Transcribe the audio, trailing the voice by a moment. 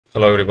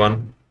Hello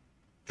everyone.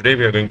 Today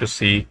we are going to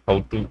see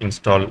how to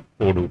install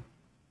Odoo.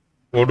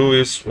 Odoo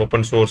is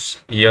open source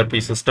ERP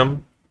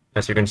system.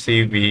 As you can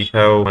see, we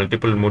have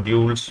multiple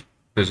modules.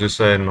 This is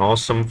an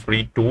awesome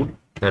free tool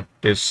that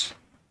is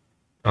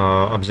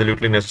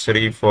absolutely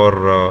necessary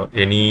for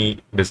any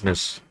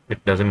business.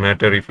 It doesn't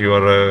matter if you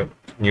are a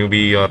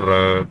newbie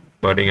or a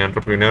budding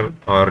entrepreneur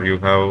or you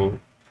have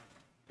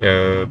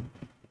a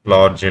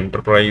large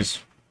enterprise.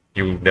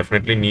 You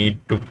definitely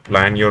need to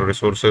plan your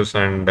resources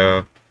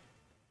and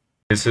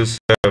this is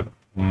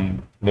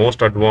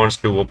most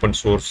advanced open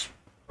source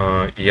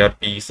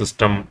ERP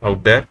system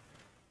out there,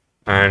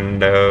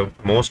 and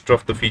most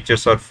of the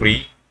features are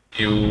free.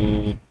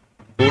 You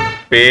could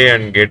pay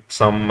and get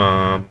some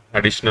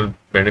additional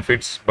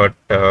benefits, but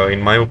in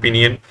my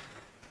opinion,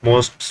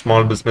 most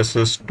small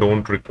businesses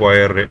don't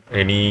require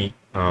any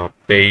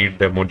paid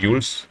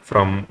modules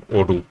from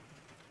Odoo.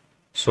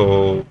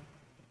 So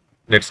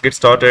let's get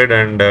started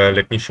and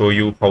let me show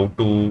you how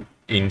to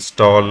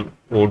install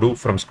Odoo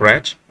from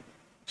scratch.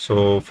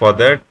 So for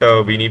that,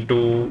 we need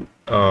to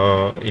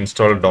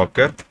install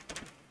Docker.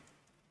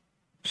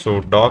 So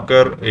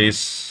Docker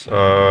is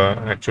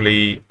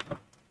actually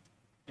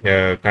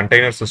a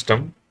container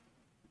system.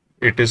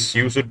 It is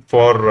used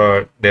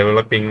for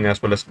developing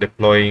as well as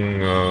deploying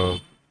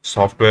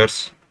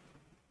softwares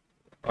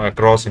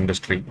across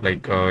industry.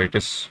 Like it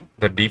is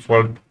the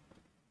default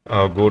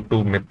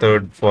go-to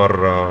method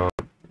for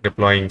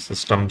deploying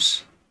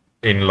systems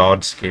in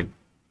large scale.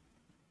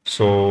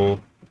 So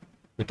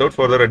without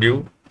further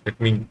ado, let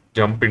me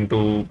jump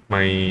into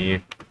my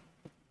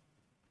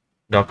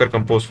Docker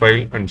compose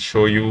file and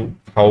show you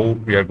how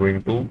we are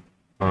going to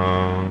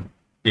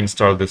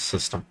install this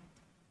system.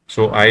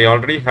 So I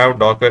already have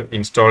Docker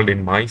installed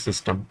in my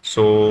system.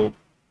 So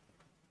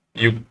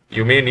you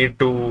may need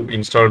to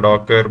install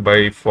Docker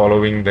by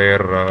following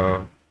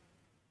their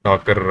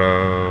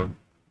Docker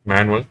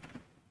manual.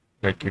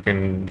 Like you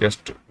can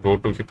just go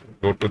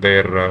to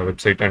their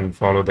website and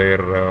follow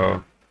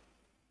their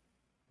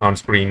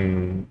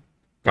on-screen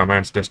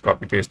commands, just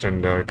copy paste,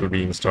 and it will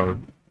be installed.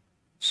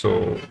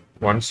 So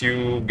once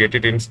you get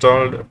it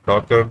installed,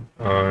 Docker,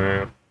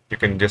 you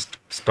can just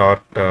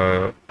start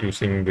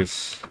using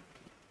this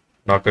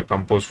Docker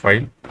compose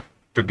file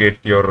to get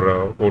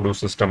your Odoo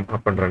system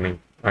up and running.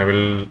 I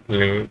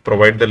will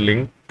provide the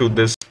link to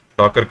this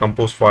Docker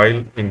compose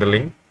file in the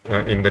link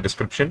in the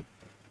description,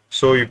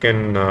 so you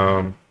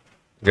can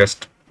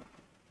just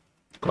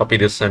copy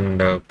this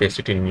and paste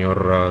it in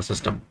your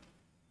system.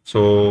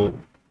 So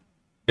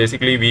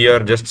basically, we are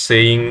just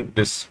saying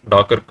this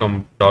Docker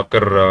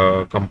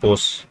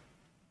compose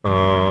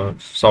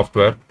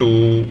software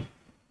to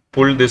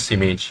pull this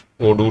image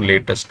Odoo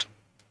latest.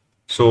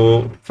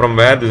 So from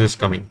where this is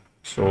coming?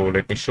 So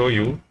let me show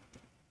you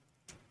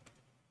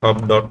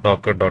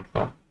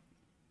hub.docker.com.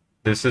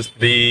 This is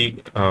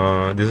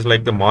this is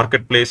like the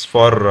marketplace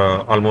for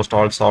almost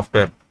all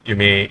software you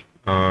may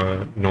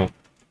know.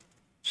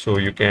 So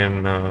you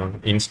can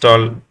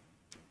install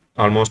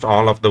almost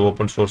all of the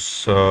open source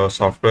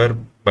software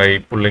by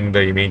pulling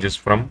the images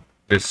from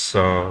this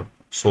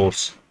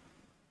source.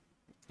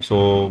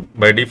 So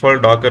by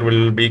default, Docker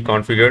will be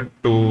configured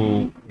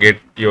to get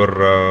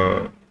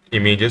your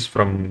images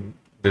from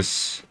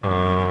this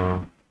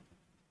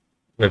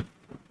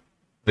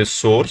this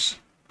source.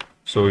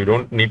 So you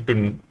don't need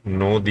to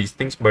know these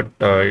things, but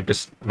it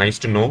is nice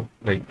to know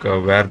like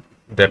where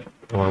that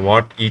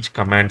what each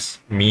commands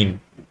mean.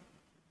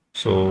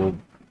 So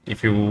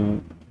if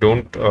you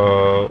don't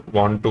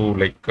want to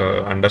like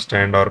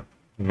understand or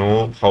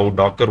know how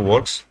Docker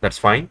works, that's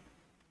fine.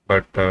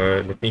 But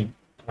I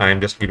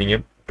am just giving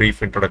a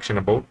brief introduction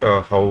about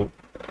how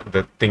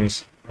the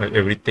things,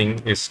 everything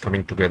is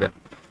coming together.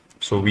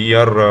 So we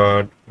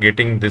are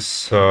getting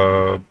this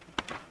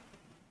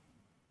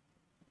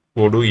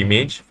Odoo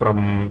image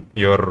from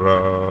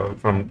your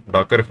from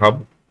Docker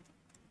Hub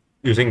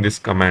using this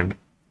command.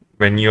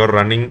 When you're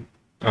running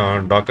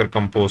Docker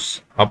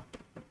compose up,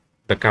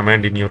 the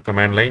command in your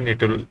command line,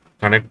 it will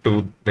connect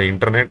to the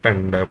internet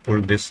and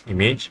pull this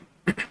image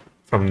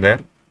from there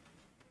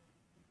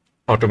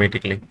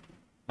automatically.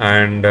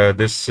 And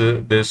this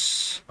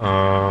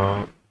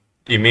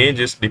image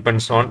is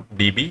depends on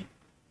DB,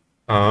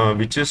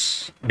 which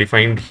is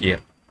defined here.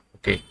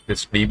 Okay,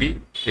 this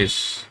DB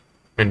is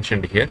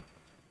mentioned here.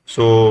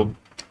 So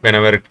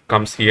whenever it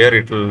comes here,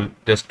 it will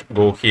just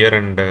go here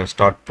and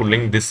start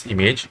pulling this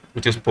image,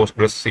 which is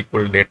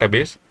PostgreSQL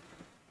database.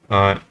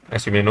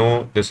 As you may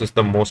know, this is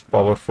the most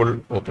powerful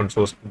open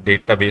source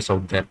database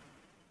out there.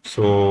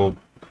 So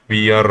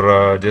we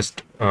are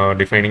just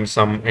defining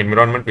some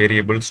environment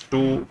variables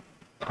to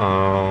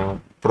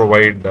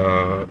provide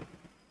the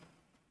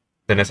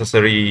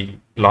necessary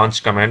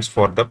launch commands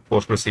for the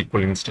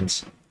PostgreSQL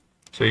instance.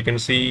 So you can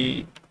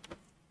see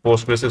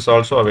Postgres is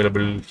also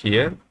available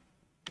here.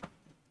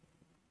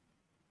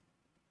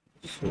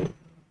 So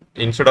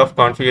instead of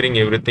configuring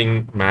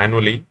everything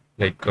manually,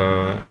 like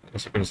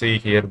as you can see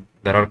here,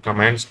 there are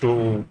commands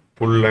to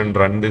pull and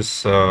run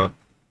this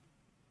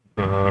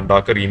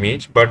Docker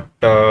image, but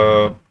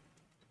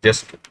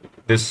just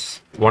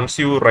this, once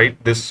you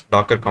write this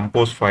Docker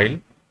compose file,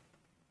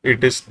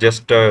 it is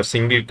just a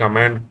single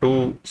command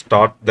to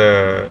start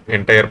the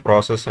entire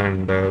process,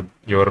 and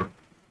your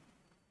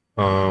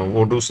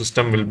Odoo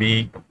system will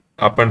be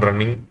up and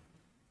running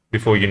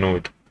before you know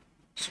it.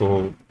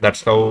 So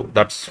that's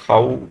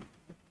how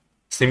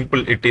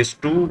simple it is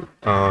to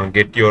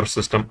get your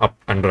system up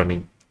and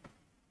running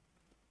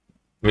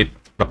with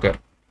Docker.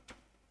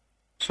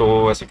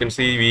 So as you can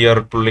see, we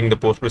are pulling the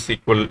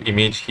PostgreSQL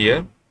image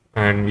here,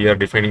 and we are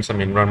defining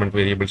some environment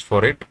variables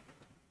for it,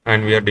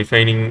 and we are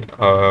defining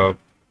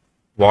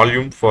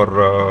volume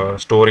for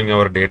storing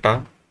our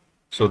data.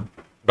 So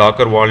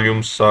Docker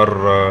volumes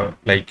are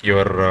like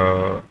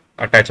your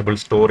attachable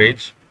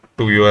storage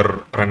to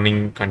your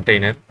running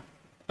container,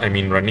 I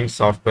mean running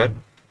software.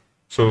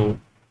 So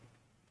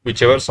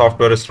whichever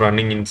software is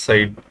running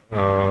inside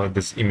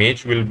this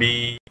image will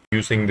be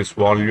using this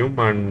volume,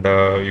 and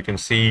you can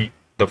see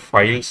the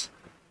files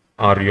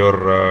are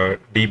your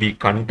DB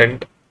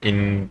content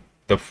in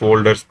the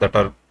folders that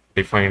are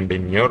defined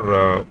in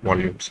your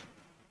volumes.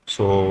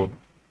 So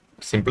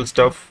simple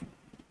stuff.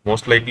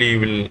 Most likely you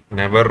will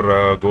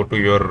never go to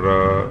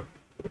your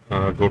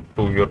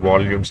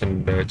volumes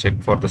and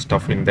check for the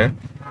stuff in there,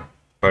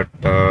 but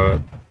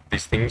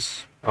these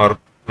things are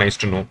nice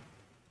to know.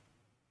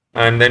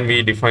 And then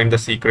we define the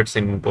secrets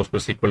in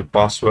PostgreSQL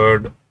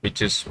password,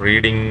 which is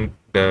reading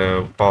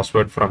the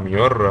password from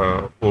your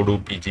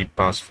Odoo PG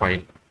pass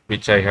file,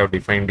 which I have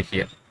defined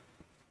here.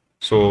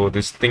 So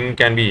this thing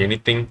can be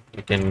anything.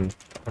 You can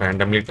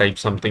randomly type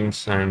some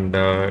things, and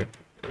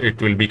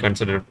it will be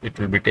considered, it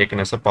will be taken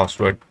as a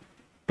password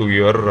to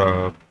your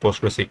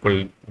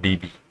PostgreSQL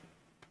DB.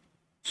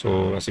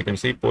 So as you can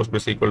see,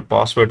 PostgreSQL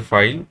password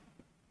file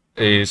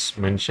is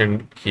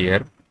mentioned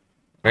here,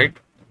 right?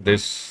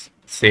 This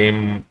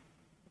same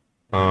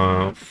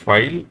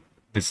file,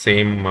 the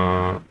same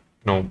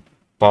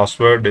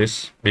password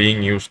is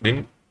being used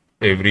in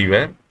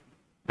everywhere,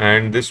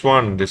 and this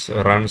one, this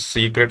run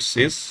secrets,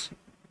 is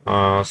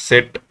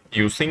set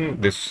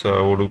using this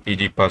Odoo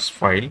PG pass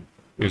file,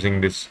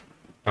 using this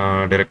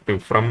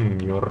directive from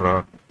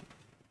your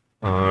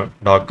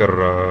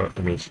Docker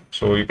image.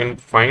 So you can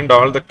find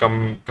all the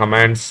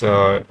commands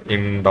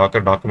in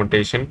Docker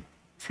documentation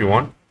if you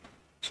want.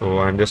 So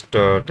I'm just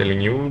telling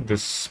you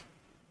this.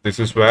 This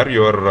is where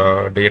your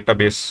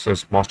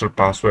database's master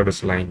password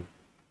is lying.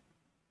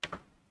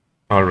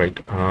 All right,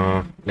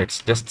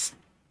 let's just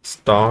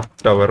start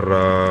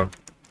our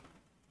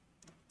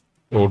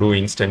Odoo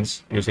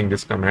instance using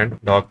this command,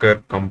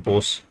 docker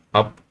compose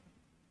up.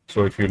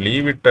 So if you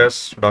leave it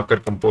as docker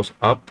compose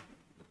up,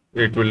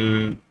 it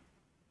will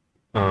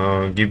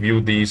give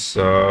you these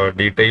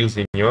details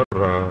in your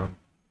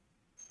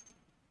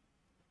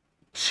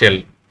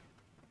shell.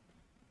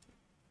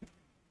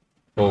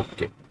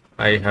 Okay,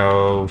 I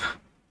have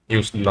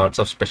used lots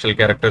of special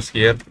characters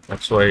here,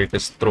 that's why it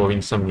is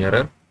throwing some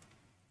error.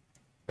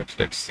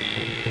 Let's see.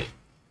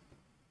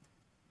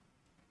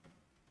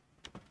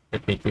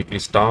 Let me quickly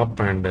stop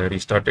and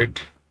restart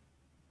it.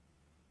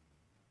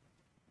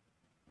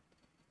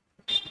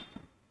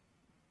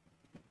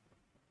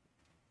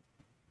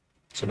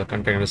 So the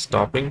container is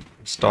stopped,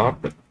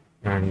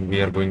 and we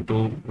are going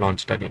to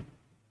launch it again.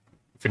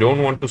 If you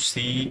don't want to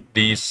see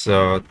these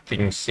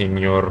things in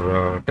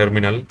your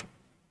terminal,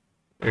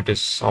 it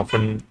is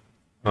often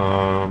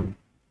the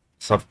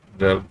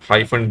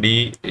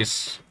 -d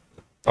is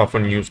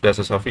often used as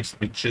a suffix,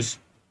 which is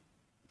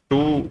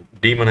to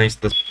demonize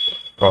this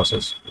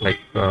process. Like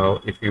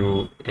if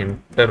you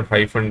enter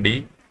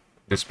 -d,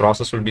 this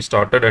process will be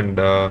started, and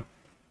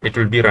it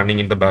will be running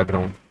in the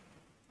background.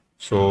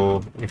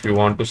 So if you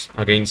want to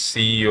again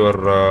see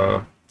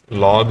your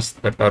logs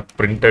that are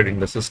printed in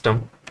the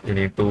system, you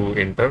need to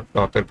enter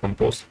docker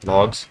compose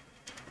logs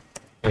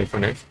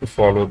 -f to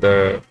follow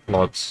the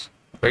logs,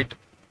 right?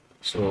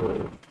 So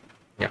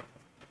yeah.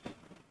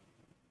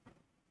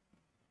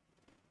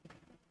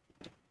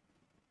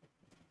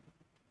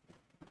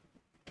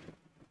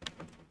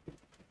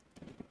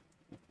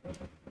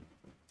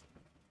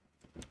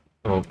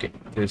 Okay,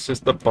 this is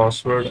the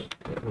password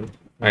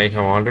I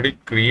have already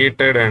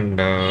created, and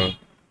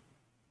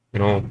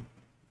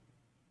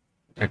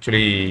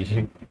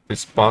actually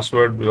this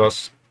password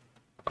was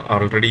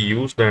already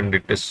used, and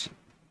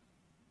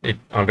it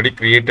already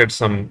created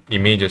some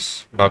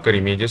images, Docker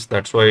images.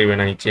 That's why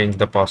when I change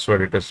the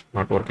password, it is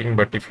not working.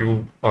 But if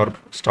you are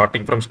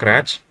starting from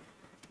scratch,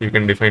 you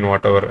can define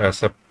whatever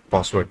as a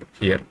password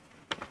here.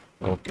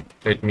 Okay,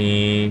 let me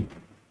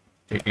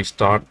quickly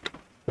start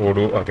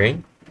Odoo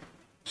again.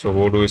 So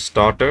Odoo is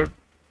started,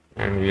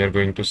 and we are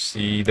going to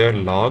see the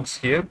logs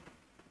here.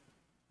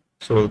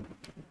 So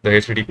the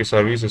HTTP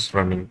service is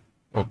running.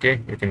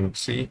 Okay, you can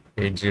see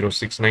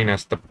 8069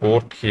 as the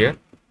port here.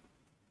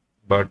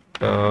 But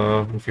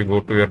if you go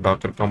to your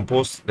Docker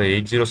compose, the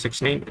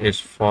 8069 is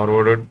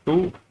forwarded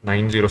to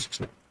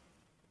 9069.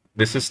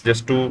 This is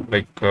just to,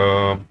 like,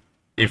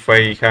 if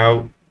I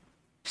have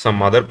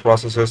some other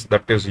processes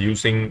that is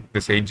using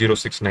this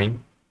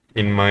 8069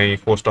 in my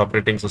host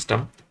operating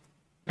system,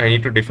 I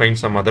need to define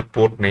some other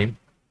port name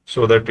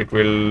so that it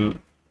will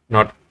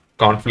not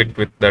conflict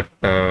with that.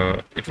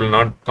 It will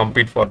not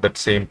compete for that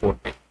same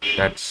port name.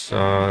 That's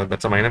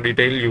a minor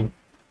detail.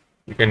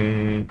 You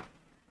can,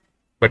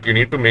 but you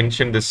need to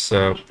mention this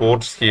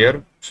ports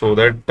here so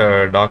that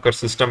Docker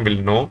system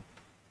will know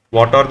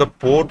what are the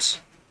ports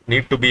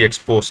need to be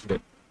exposed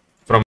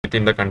from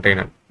within the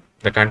container.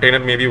 The container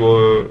may be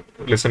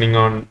listening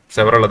on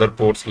several other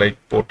ports like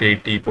port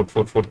 80, port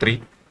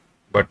 443,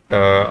 but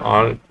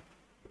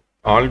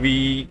all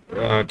we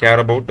care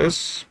about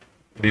is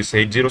these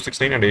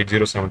 8069 and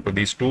 8072.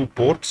 These two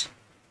ports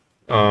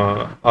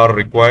are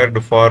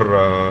required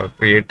for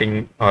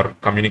creating or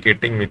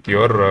communicating with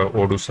your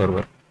Odoo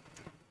server.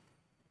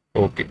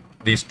 Okay,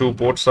 these two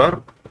ports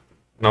are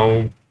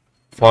now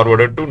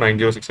forwarded to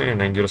 9069 and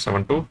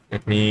 9072.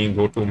 Let me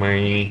go to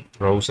my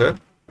browser,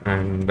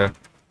 and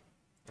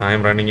I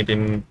am running it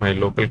in my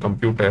local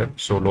computer.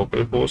 So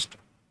localhost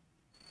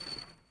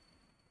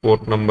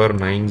port number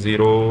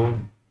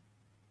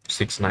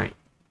 9069.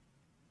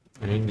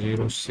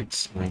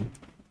 9069.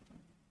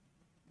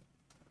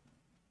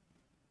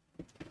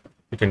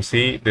 You can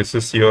see this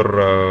is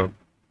your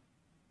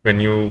when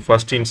you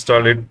first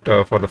install it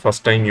for the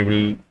first time, you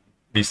will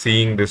be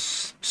seeing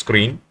this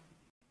screen.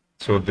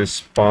 So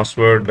this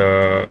password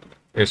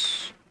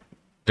is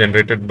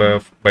generated by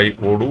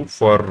Odoo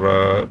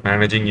for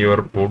managing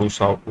your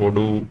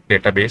Odoo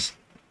database.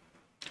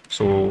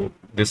 So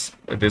this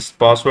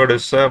password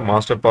is a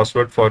master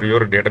password for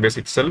your database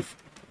itself,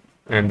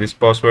 and this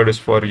password is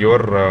for your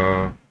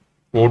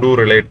Odoo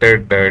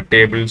related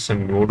tables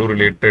and Odoo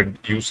related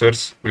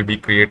users will be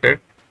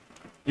created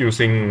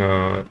using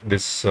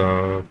this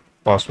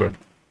password.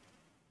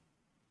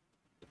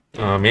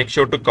 Make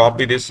sure to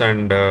copy this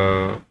and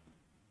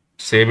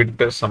save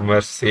it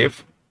somewhere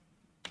safe.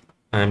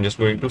 I am just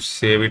going to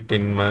save it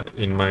in my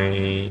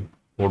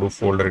Odoo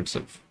folder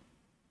itself.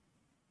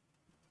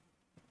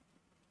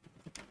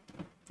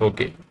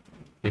 Okay.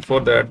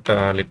 Before that,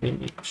 let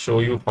me show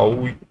you how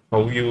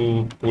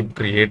you would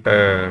create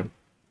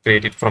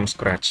it from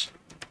scratch.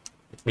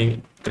 Let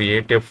me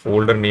create a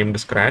folder named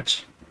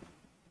scratch,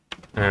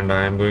 and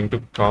I am going to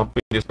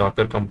copy this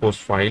Docker Compose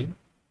file,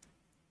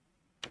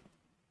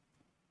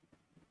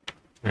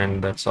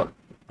 and that's all.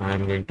 I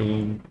am going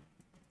to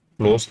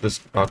close this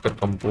Docker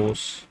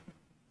Compose.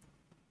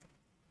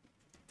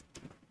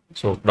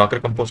 So Docker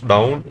Compose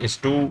down is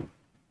to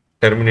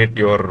terminate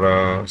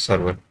your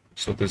server.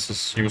 So this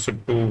is used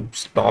to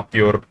stop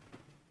your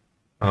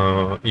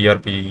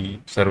ERP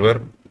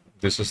server.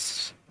 This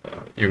is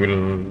you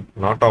will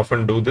not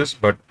often do this,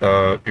 but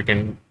you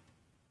can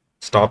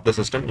stop the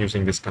system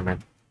using this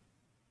command.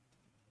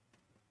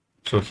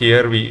 So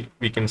here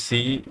we can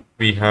see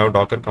we have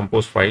Docker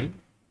Compose file.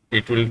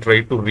 It will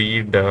try to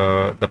read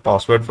the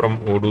password from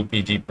Odoo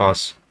PG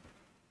pass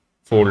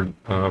file,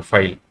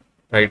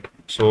 right?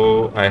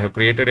 So I have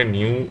created a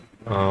new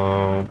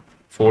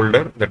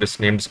folder that is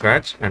named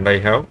scratch, and I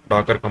have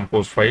Docker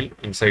Compose file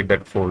inside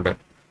that folder.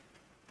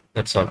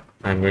 That's all.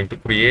 I'm going to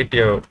create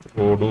a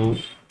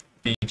Odoo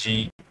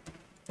PG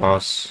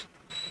pass.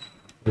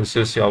 This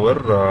is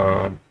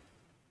our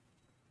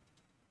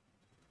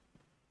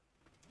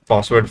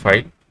password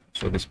file.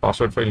 So this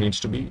password file needs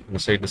to be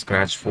inside the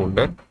scratch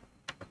folder,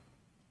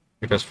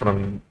 because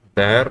from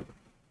there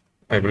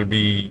I will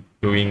be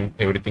doing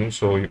everything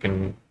so you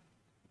can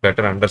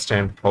better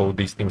understand how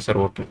these things are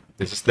working.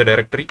 This is the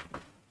directory,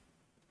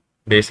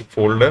 basic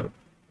folder,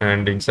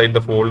 and inside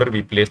the folder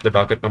we place the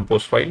Docker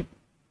Compose file,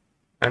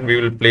 and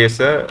we will place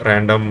a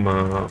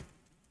random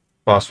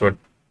password.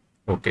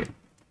 Okay,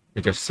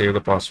 we just save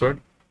the password,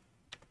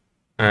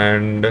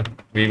 and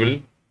we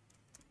will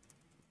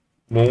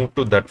move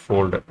to that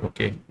folder.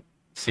 Okay,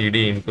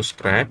 cd into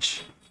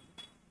scratch.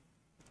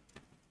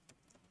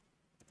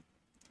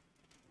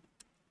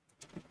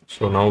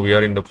 So now we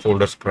are in the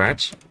folder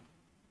scratch.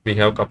 We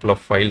have a couple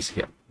of files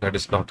here, that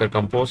is Docker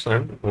Compose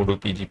and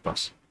Odoo PG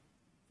pass.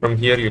 From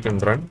here you can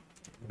run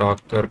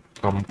Docker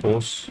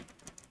Compose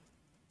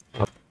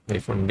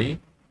 -d.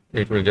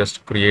 It will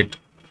just create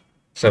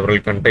several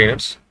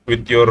containers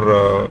with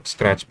your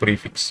scratch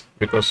prefix,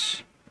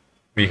 because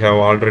we have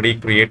already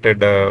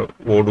created a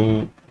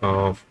Odoo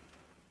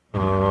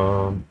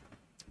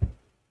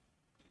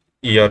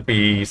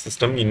ERP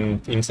system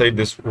inside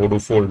this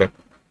Odoo folder.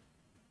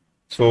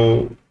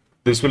 So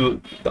this will,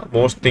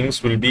 most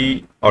things will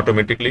be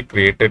automatically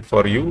created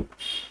for you,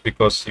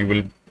 because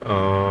you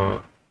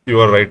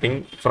are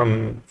writing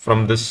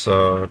from this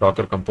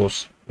Docker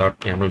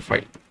Compose.yaml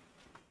file.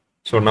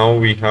 So now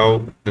we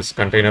have this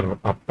container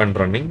up and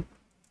running.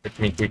 Let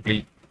me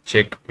quickly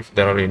check if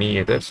there are any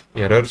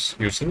errors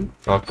using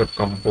Docker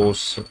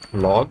Compose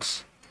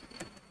logs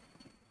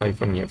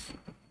 -f.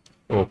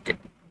 Okay.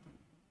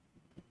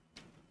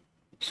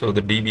 So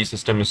the DB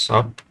system is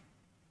up,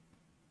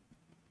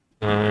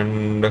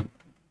 and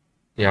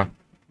yeah,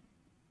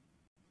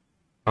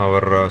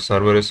 our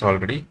server is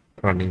already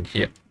running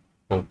here.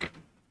 Okay.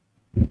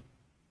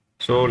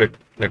 So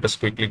let us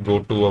quickly go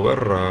to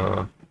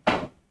our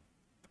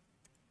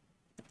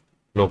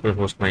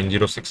localhost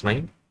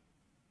 9069.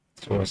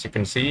 So as you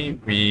can see,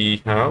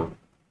 we have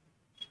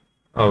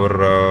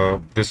our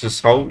this is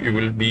how you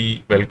will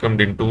be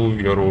welcomed into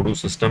your Odoo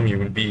system. You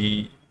will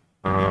be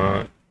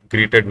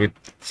greeted with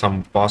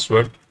some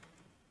password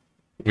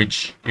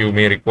which you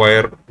may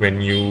require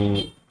when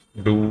you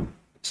do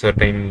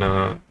certain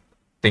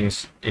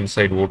things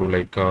inside Odoo,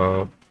 like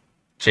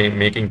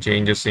making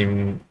changes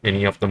in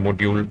any of the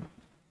module,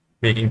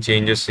 making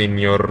changes in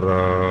your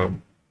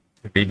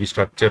DB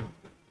structure.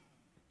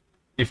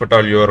 If at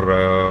all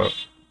your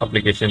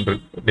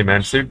application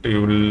demands it,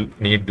 you will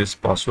need this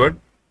password.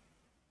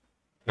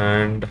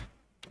 And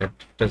let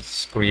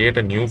us create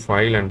a new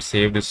file and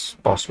save this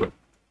password.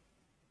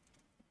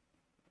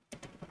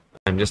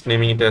 I'm just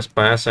naming it as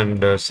pass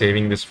and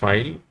saving this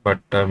file, but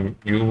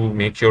you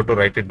make sure to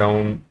write it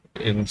down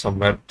in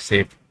somewhere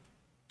safe.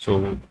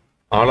 So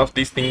all of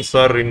these things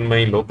are in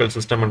my local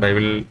system, and I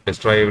will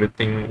destroy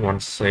everything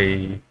once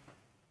I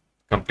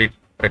complete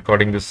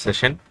recording this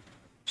session.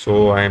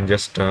 So I am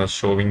just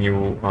showing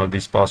you all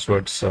these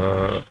passwords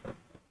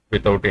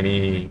without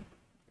any,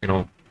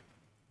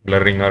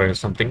 blurring or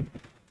something.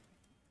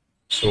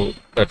 So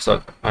that's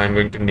all. I'm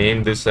going to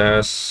name this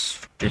as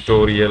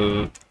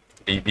tutorial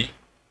DB.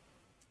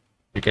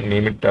 You can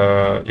name it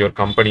your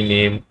company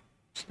name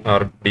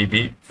or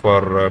DB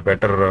for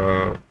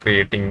better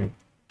creating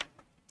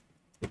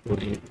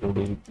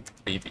Odoo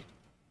DB.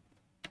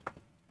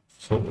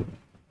 So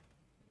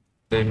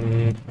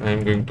then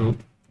I'm going to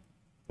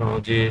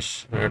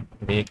Rajesh at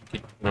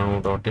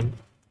makeitnow.in,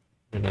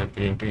 and I'm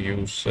going to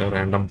use a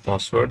random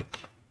password,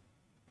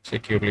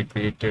 securely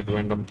created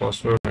random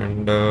password,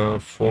 and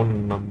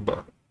phone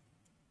number.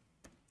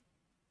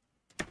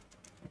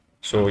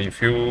 So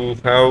if you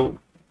have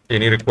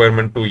any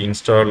requirement to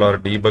install or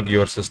debug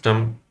your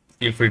system,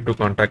 feel free to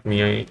contact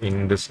me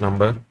in this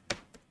number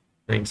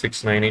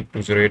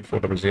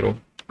 9698208400.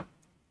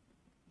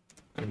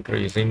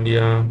 Country is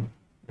India,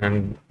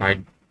 and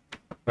I'd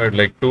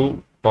like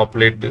to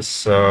populate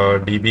this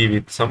DB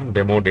with some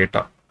demo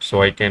data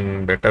so I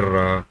can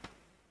better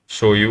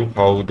show you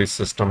how this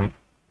system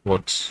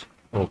works.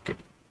 Okay,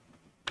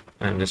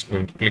 I'm just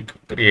going to click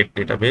create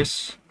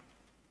database.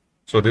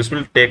 So this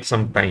will take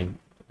some time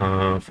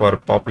for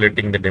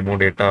populating the demo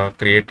data,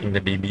 creating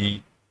the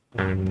DB,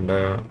 and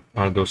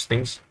all those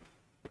things.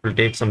 It will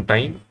take some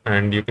time,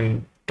 and you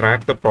can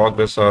track the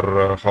progress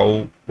or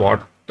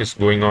what is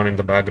going on in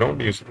the background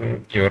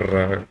using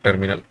your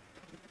terminal.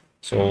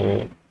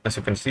 So as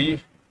you can see,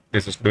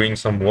 this is doing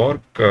some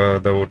work.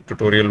 The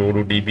tutorial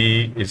Odoo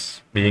DB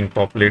is being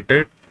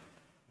populated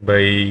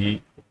by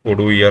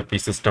Odoo ERP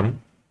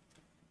system.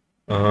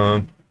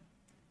 One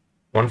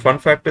fun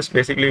fact is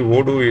basically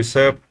Odoo is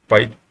a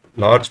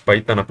large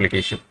Python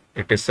application.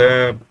 It is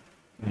a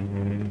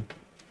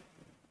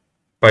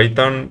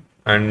Python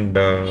and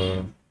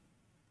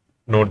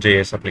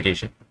Node.js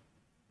application.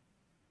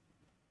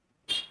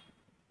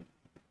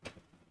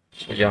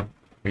 So yeah,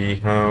 we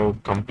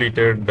have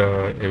completed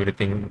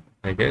everything,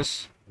 I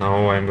guess.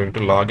 Now I'm going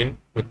to log in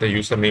with the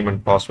username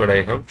and password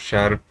I have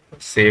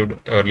saved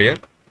earlier.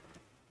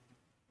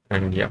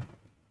 And yeah,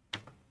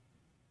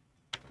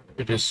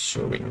 it is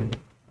showing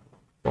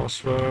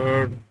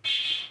password.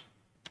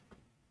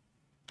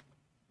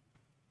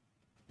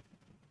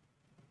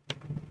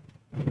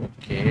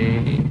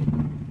 Okay.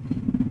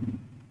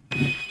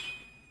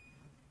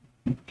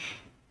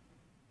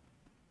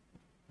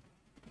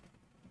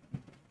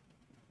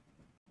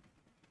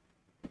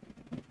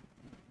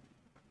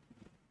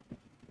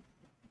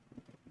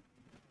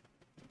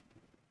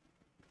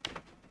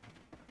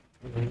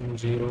 Nine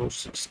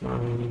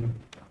 069.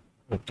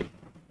 Okay,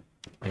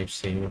 I've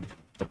saved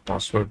the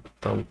password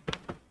without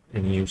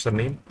any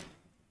username.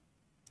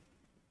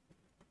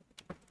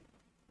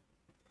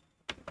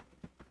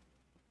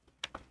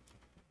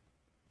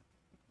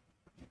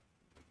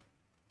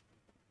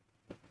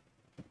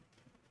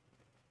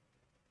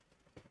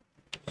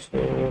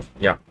 So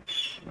yeah,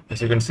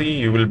 as you can see,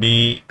 you will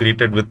be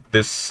greeted with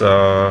this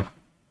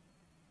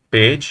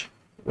page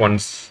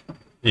once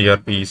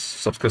ERP is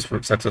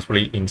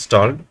successfully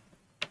installed.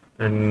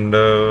 And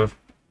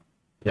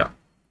yeah,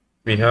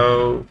 we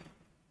have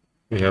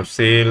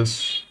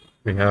sales,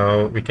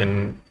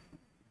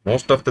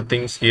 most of the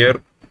things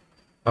here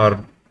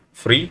are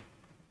free,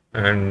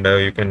 and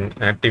you can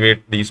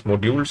activate these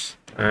modules,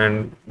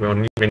 and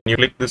when you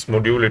click this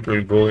module, it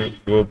will go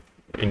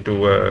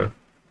into a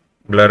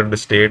blurred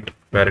state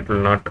where it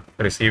will not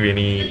receive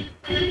any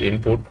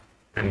input,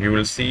 and you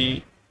will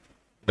see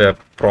the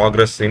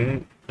progress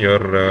in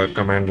your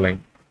command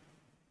line.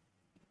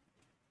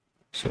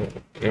 So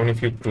even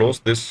if you close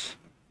this,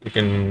 you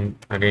can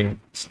again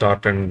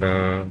start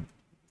and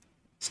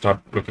start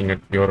looking at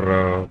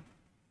your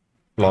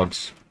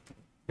logs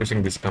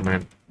using this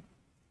command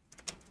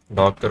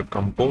docker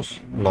compose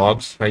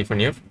logs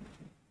 -f.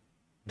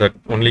 The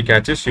only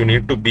catch is you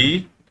need to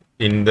be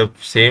in the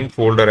same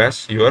folder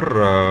as your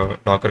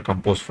docker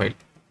compose file.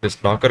 This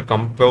docker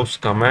compose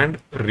command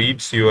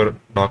reads your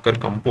docker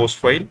compose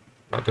file,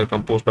 docker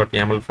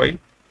compose.yaml file,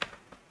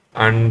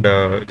 and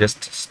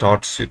just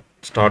starts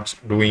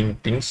doing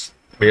things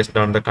based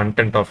on the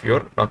content of your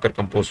Docker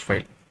Compose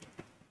file,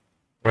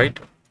 right?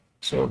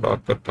 So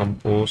Docker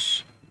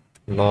Compose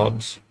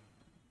logs.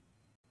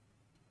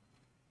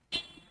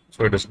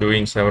 So it is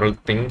doing several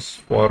things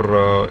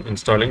for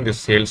installing the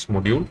sales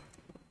module.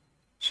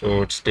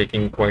 So it's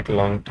taking quite a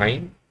long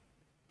time.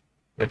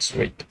 Let's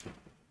wait.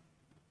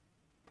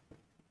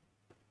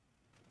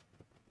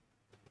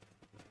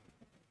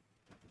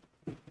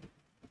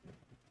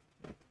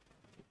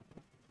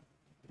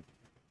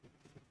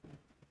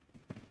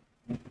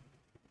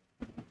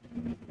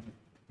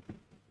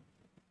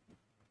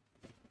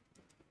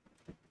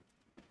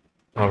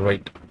 All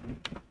right,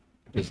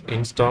 it is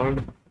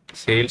installed.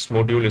 Sales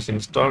module is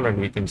installed, and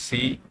we can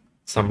see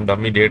some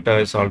dummy data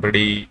is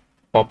already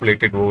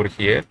populated over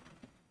here,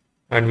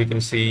 and we can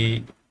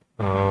see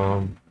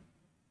yeah,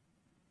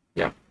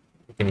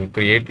 you can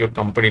create your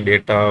company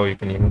data. You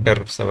can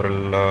enter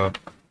several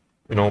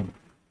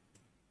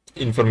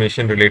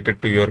information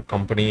related to your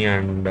company,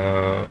 and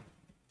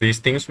these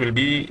things will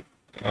be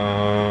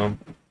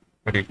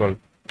what do you call,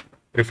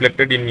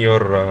 reflected in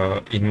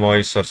your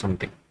invoice or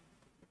something.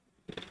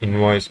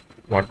 Invoice,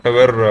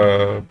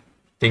 whatever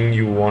thing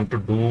you want to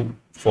do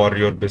for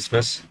your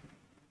business,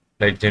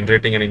 like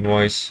generating an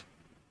invoice,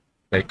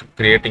 like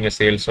creating a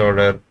sales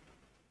order,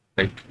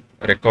 like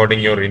recording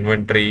your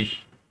inventory.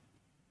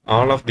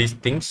 All of these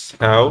things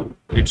have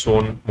its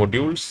own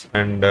modules,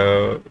 and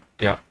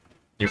yeah,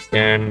 you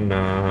can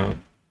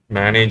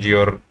manage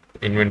your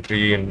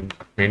inventory and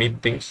many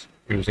things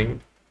using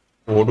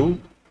Odoo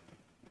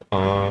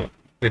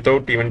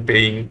without even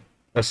paying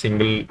a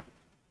single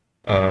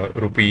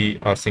rupee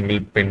or single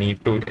penny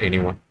to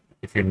anyone.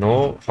 If you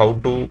know how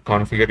to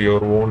configure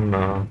your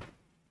own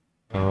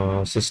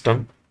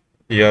system,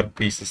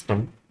 ERP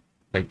system,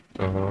 like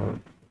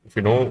if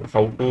you know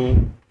how to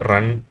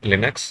run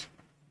Linux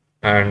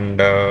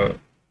and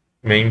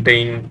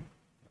maintain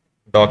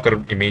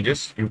Docker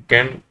images, you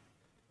can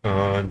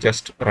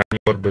just run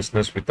your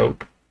business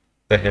without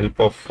the help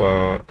of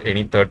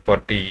any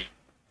third-party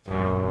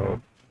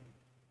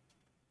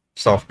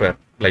software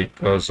like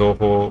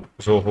Zoho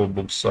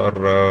Books, or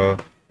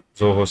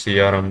Zoho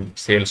CRM,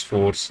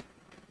 Salesforce,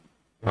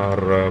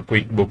 or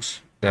QuickBooks.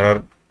 There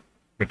are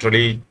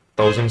literally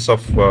thousands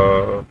of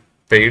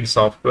paid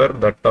software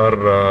that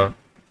are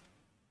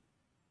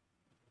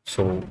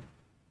so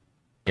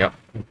yeah,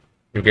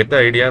 you get the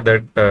idea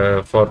that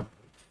for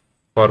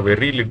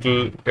very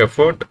little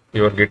effort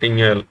you are getting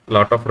a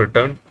lot of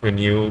return when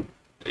you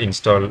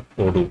install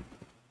Odoo.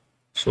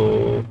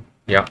 So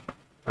yeah,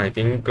 I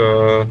think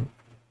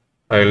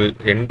I'll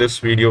end this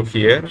video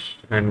here,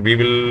 and we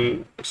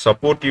will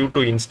support you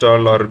to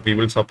install, or we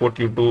will support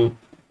you to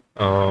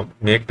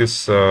make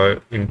this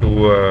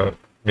into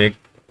make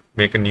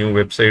a new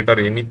website, or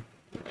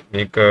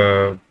make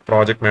a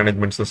project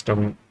management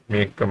system,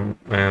 make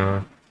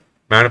a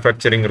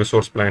manufacturing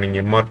resource planning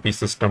MRP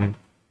system.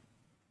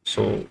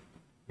 So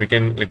we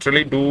can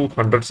literally do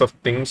hundreds of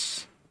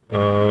things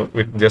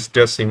with just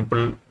a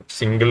simple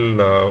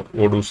single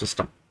Odoo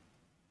system.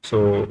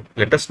 So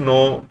let us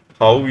know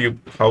how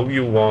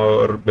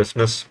your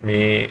business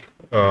may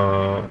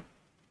how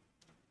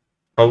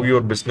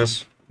your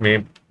business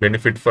may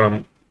benefit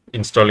from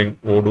installing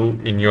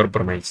Odoo in your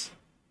premise.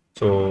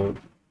 So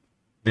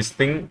this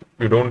thing,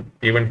 you don't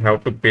even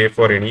have to pay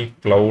for any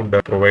cloud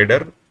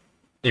provider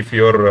if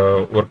your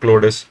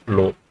workload is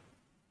low.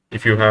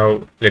 If you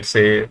have, let's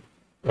say,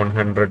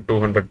 100,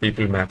 200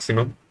 people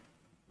maximum,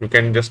 you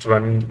can just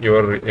run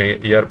your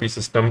ERP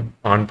system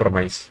on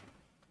premise.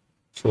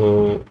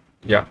 So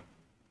yeah,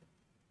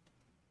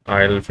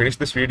 I'll finish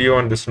this video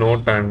on this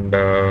note, and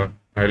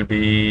I'll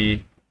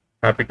be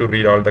happy to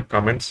read all the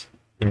comments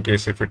in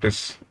case if it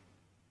is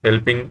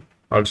helping.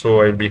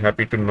 Also, I'll be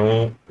happy to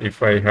know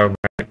if I have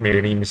made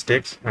any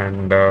mistakes,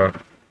 and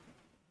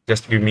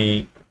just give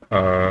me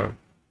fair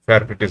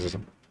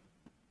criticism.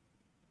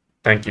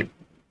 Thank you.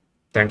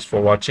 Thanks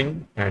for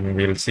watching, and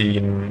we'll see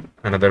you in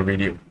another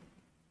video.